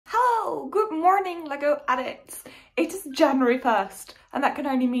Hello, good morning Lego addicts. It is January 1st and that can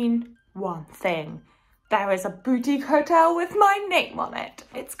only mean one thing. There is a boutique hotel with my name on it.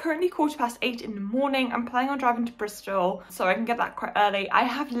 It's currently 8:15 in the morning. I'm planning on driving to Bristol so I can get that quite early. I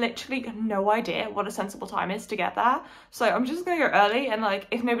have literally no idea what a sensible time is to get there. So I'm just gonna go early and like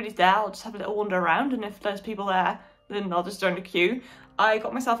if nobody's there I'll just have a little wander around, and if there's people there then I'll just join the queue. I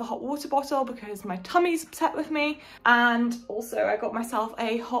got myself a hot water bottle because my tummy's upset with me, and also I got myself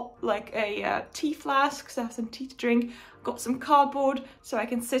a tea flask because I have some tea to drink. Got some cardboard so I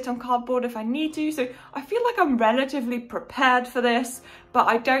can sit on cardboard if I need to, so I feel like I'm relatively prepared for this, but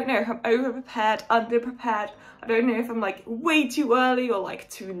I don't know if I'm over prepared, under prepared. I don't know if I'm like way too early or like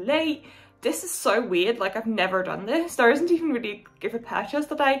too late. This is so weird, like I've never done this. There isn't even really a purchase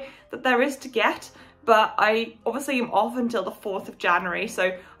that there is to get, but I obviously am off until the 4th of January,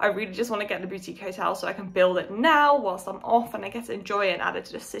 so I really just want to get the boutique hotel so I can build it now whilst I'm off and I get to enjoy it and add it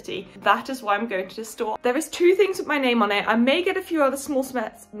to the city. That is why I'm going to the store. There is 2 things with my name on it. I may get a few other small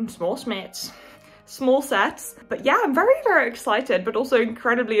sets, but yeah, I'm very, very excited, but also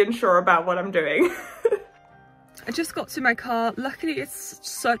incredibly unsure about what I'm doing. I just got to my car. Luckily, it's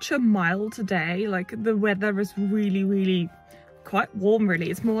such a mild day. Like the weather is really, really quite warm, really.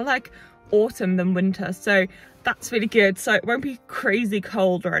 It's more like autumn than winter, so that's really good, so it won't be crazy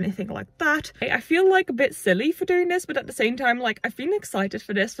cold or anything like that. I feel like a bit silly for doing this, but at the same time, like I've been excited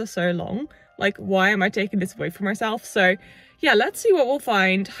for this for so long, like why am I taking this away from myself? So yeah, let's see what we'll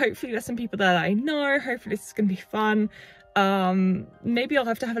find. Hopefully there's some people there that I know. Hopefully this is gonna be fun. Maybe I'll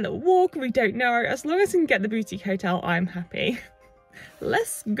have to have a little walk, we don't know. As long as I can get the boutique hotel, I'm happy.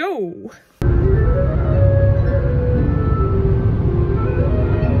 Let's go.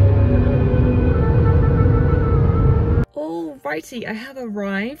 Alrighty, I have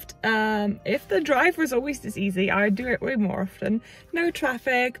arrived. If the drive was always this easy, I'd do it way more often. No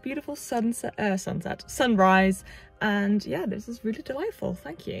traffic, beautiful sunrise, and yeah, this is really delightful,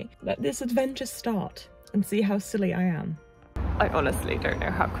 thank you. Let this adventure start and see how silly I am. I honestly don't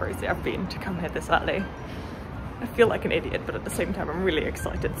know how crazy I've been to come here this early. I feel like an idiot, but at the same time I'm really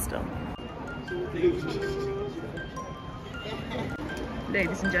excited still.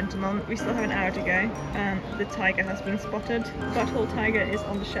 Ladies and gentlemen, we still have an hour to go and the tiger has been spotted. Butthole tiger is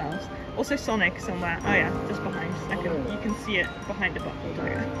on the shelves. Also Sonic somewhere. Oh yeah, just behind. You can see it behind the butthole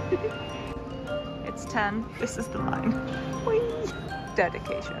tiger. It's 10. This is the line. Whee!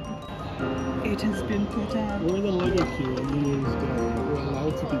 Dedication. It has been put out. We're in the Lego queue and we're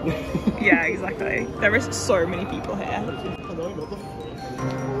allowed to be there. Yeah, exactly. There is so many people here.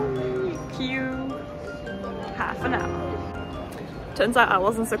 Queue. Half an hour. Turns out I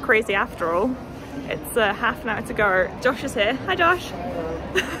wasn't so crazy after all. It's half an hour to go. Josh is here. Hi Josh!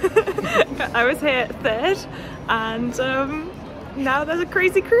 I was here 3rd and now there's a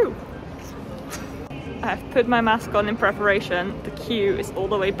crazy crew. I've put my mask on in preparation. The queue is all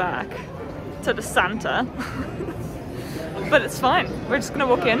the way back to the Santa. But it's fine. We're just gonna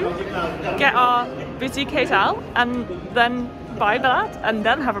walk in, get our boutique hotel and then buy that and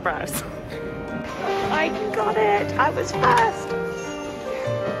then have a browse. I got it! I was first!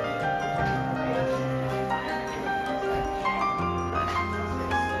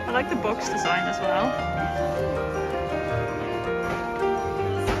 I like the box design as well.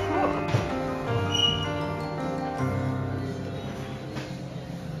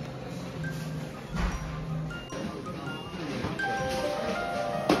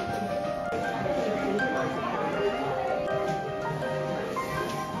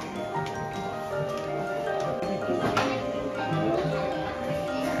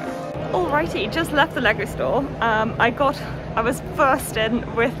 Alrighty, just left the Lego store. I was first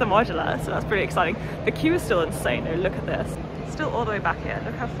in with the modular, so that's pretty exciting. The queue is still insane though, look at this. Still all the way back here,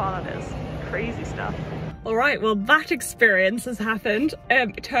 look how far that is. Crazy stuff. Alright, well that experience has happened.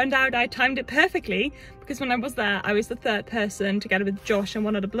 It turned out I timed it perfectly because when I was there, I was the 3rd person together with Josh and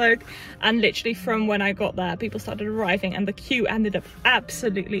one other bloke, and literally from when I got there, people started arriving and the queue ended up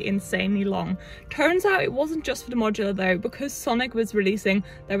absolutely insanely long. Turns out it wasn't just for the modular though, because Sonic was releasing,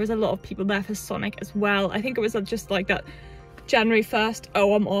 there was a lot of people there for Sonic as well. I think it was just like that January 1st,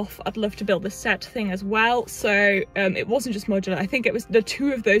 oh I'm off, I'd love to build this set thing as well. So it wasn't just modular, I think it was the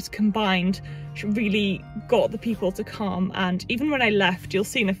 2 of those combined really got the people to come, and even when I left, you'll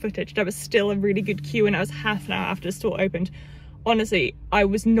see in the footage, there was still a really good queue and I was half an hour after the store opened. Honestly, I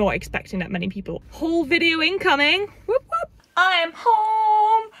was not expecting that many people. Whole video incoming! Whoop whoop! I am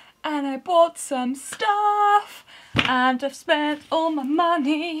home and I bought some stuff and I've spent all my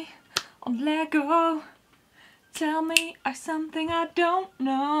money on Lego. Tell me something I don't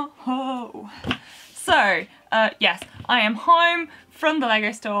know. So, yes, I am home from the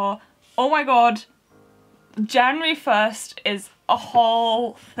Lego store. Oh my god. January 1st is a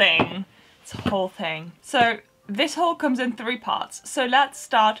whole thing. It's a whole thing. So this haul comes in 3 parts. So let's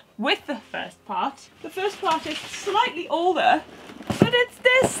start with the first part. The first part is slightly older, but it's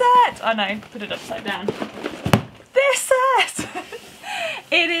this set. Oh no, put it upside down. This set!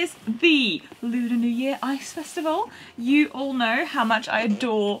 It is the Lunar New Year Ice Festival. You all know how much I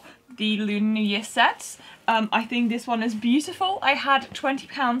adore the Lunar New Year sets. I think this one is beautiful. I had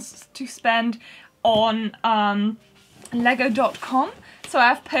 £20 to spend on Lego.com. So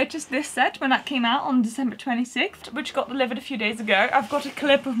I've purchased this set when that came out on December 26th, which got delivered a few days ago. I've got a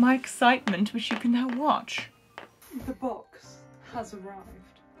clip of my excitement, which you can now watch. The box has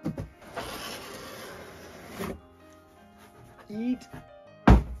arrived. Eat.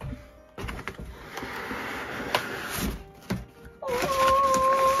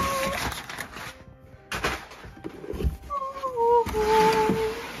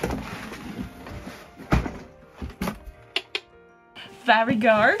 There we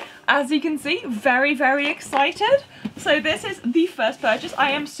go. As you can see, very, very excited. So this is the first purchase.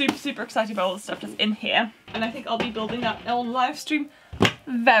 I am super, super excited about all the stuff that's in here. And I think I'll be building that on live stream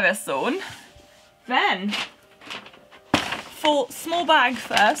very soon. Then, for small bag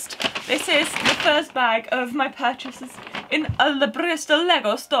first, this is the first bag of my purchases in the Bristol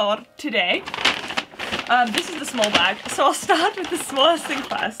Lego store today. This is the small bag, so I'll start with the smallest thing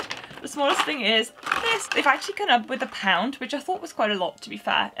first. The smallest thing is this. They've actually come up with £1, which I thought was quite a lot, to be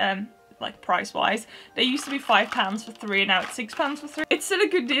fair, like price-wise. They used to be £5 for 3 and now it's £6 for 3. It's still a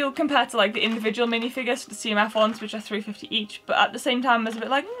good deal compared to like the individual minifigures, the CMF ones, which are £3.50 each, but at the same time I was a bit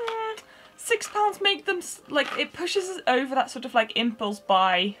like, £6 make them, like, it pushes us over that sort of like impulse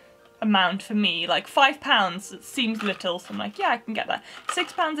buy amount for me. Like £5 seems little, so I'm like, yeah, I can get that.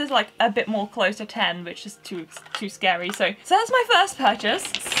 £6 is like a bit more close to 10, which is too scary. So that's my first purchase.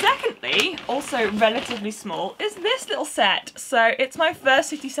 Secondly, also relatively small, is this little set. So it's my first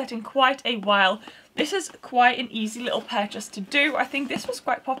city set in quite a while. This is quite an easy little purchase to do. I think this was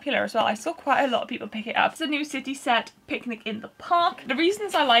quite popular as well. I saw quite a lot of people pick it up. It's a new city set, Picnic in the Park. The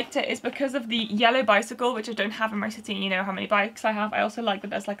reasons I liked it is because of the yellow bicycle, which I don't have in my city. You know how many bikes I have. I also like that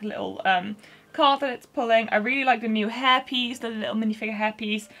there's like a little car that it's pulling. I really like the new hairpiece, the little minifigure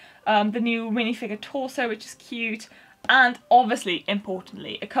hairpiece, the new minifigure torso, which is cute. And obviously,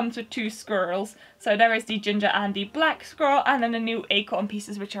 importantly, it comes with 2 squirrels. So there is the ginger and the black squirrel, and then the new acorn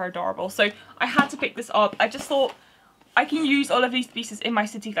pieces, which are adorable. So I had to pick this up. I just thought I can use all of these pieces in my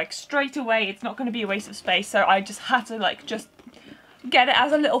city like straight away. It's not going to be a waste of space. So I just had to like just get it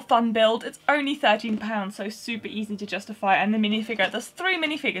as a little fun build. It's only £13, so super easy to justify. And the minifigure, there's 3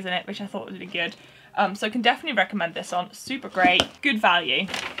 minifigures in it, which I thought was really good. So I can definitely recommend this one. Super great, good value.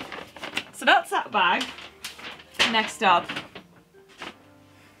 So that's that bag. Next up.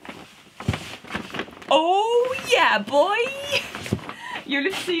 Oh yeah, boy! You'll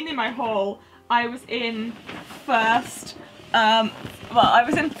have seen in my haul, I was in first, well, I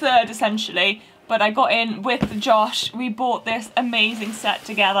was in third essentially, but I got in with Josh. We bought this amazing set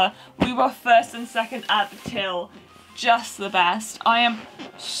together. We were first and second at the till. Just the best. I am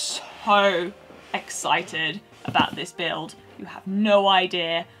so excited about this build. You have no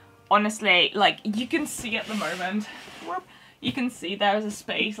idea. Honestly, like, you can see at the moment, you can see there is a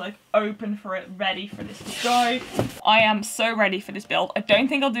space like open for it, ready for this to go. I am so ready for this build. I don't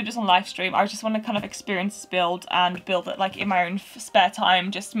think I'll do this on live stream. I just want to kind of experience this build and build it like in my own spare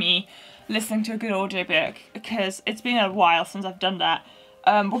time, just me listening to a good audiobook, because it's been a while since I've done that.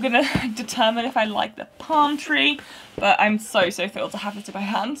 We're gonna determine if I like the palm tree, but I'm so thrilled to have it in my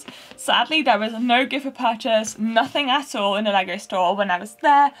hands. Sadly, there was no gift for purchase, nothing at all in the Lego store when I was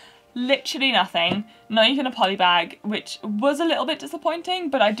there. Literally nothing, not even a poly bag, which was a little bit disappointing,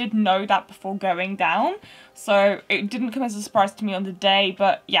 but I did know that before going down, so it didn't come as a surprise to me on the day.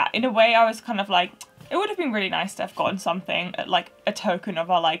 But yeah, in a way I was kind of like, it would have been really nice to have gotten something, like a token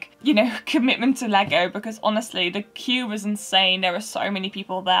of our, like, you know, commitment to Lego, because honestly the queue was insane. There were so many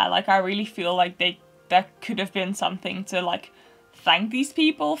people there. Like, I really feel like there could have been something to like thank these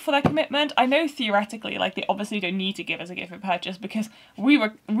people for their commitment. I know theoretically, like, they obviously don't need to give us a gift for purchase because we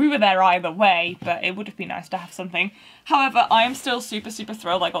were there either way, but it would have been nice to have something. However, I am still super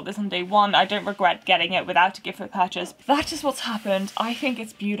thrilled I got this on day 1. I don't regret getting it without a gift for purchase. That is what's happened. I think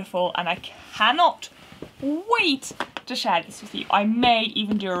it's beautiful and I cannot wait to share this with you. I may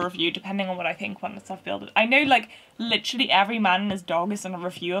even do a review depending on what I think once I've built it. I know, like, literally every man and his dog is in a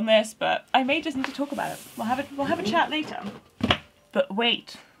review on this, but I may just need to talk about it. We'll have a chat later. But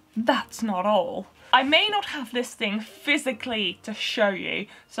wait, that's not all. I may not have this thing physically to show you,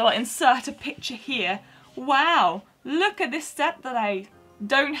 so I'll insert a picture here. Wow, look at this set that I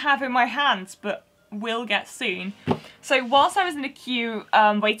don't have in my hands, but will get soon. So whilst I was in the queue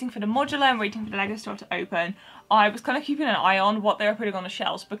waiting for the modular and waiting for the Lego store to open, I was kind of keeping an eye on what they were putting on the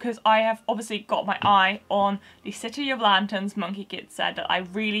shelves, because I have obviously got my eye on the City of Lanterns monkey kit set that I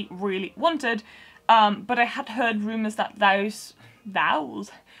really, really wanted, but I had heard rumours that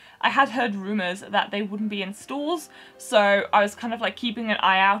I had heard rumours that they wouldn't be in stores, so I was kind of like keeping an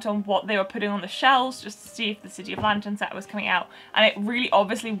eye out on what they were putting on the shelves just to see if the City of Lantern set was coming out, and it really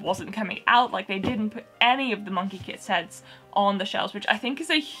obviously wasn't coming out. Like, they didn't put any of the monkey kit sets on the shelves, which I think is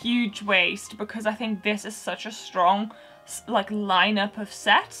a huge waste, because I think this is such a strong like lineup of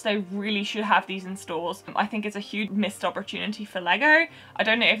sets. They really should have these in stores. I think it's a huge missed opportunity for Lego. I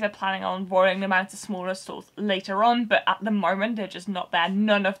don't know if they're planning on rolling them out to smaller stores later on, but at the moment they're just not there.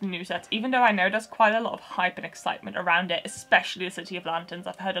 None of the new sets, even though I know there's quite a lot of hype and excitement around it, especially the City of Lanterns.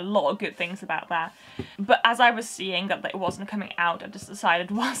 I've heard a lot of good things about that. But as I was seeing that it wasn't coming out, I just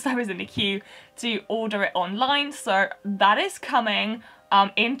decided whilst I was in the queue to order it online. So that is coming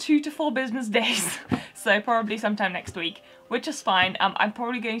in 2 to 4 business days, so probably sometime next week, which is fine. I'm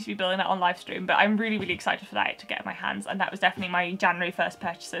probably going to be building that on live stream, but I'm really, really excited for that to get in my hands, and that was definitely my January 1st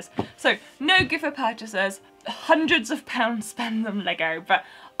purchases. So no gift purchases, hundreds of pounds spent on Lego, but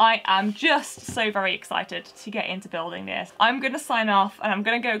I am just so very excited to get into building this. I'm going to sign off and I'm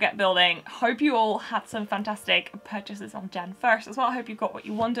going to go get building. Hope you all had some fantastic purchases on Jan 1st as well. I hope you got what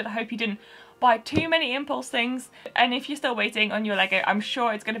you wanted. I hope you didn't buy too many impulse things. And if you're still waiting on your Lego, I'm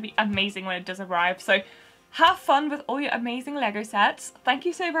sure it's going to be amazing when it does arrive. So have fun with all your amazing Lego sets. Thank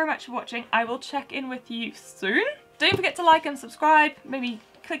you so very much for watching. I will check in with you soon. Don't forget to like and subscribe. Maybe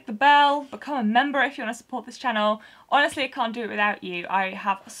click the bell, become a member if you want to support this channel. Honestly, I can't do it without you. I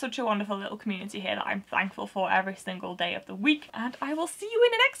have such a wonderful little community here that I'm thankful for every single day of the week. And I will see you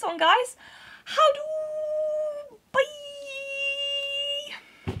in the next one, guys. Howdo! Bye!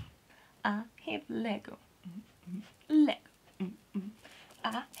 I have Lego. Lego.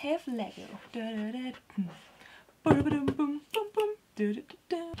 I have Lego.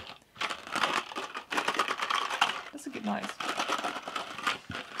 That's a good noise.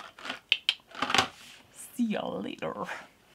 See y'all later.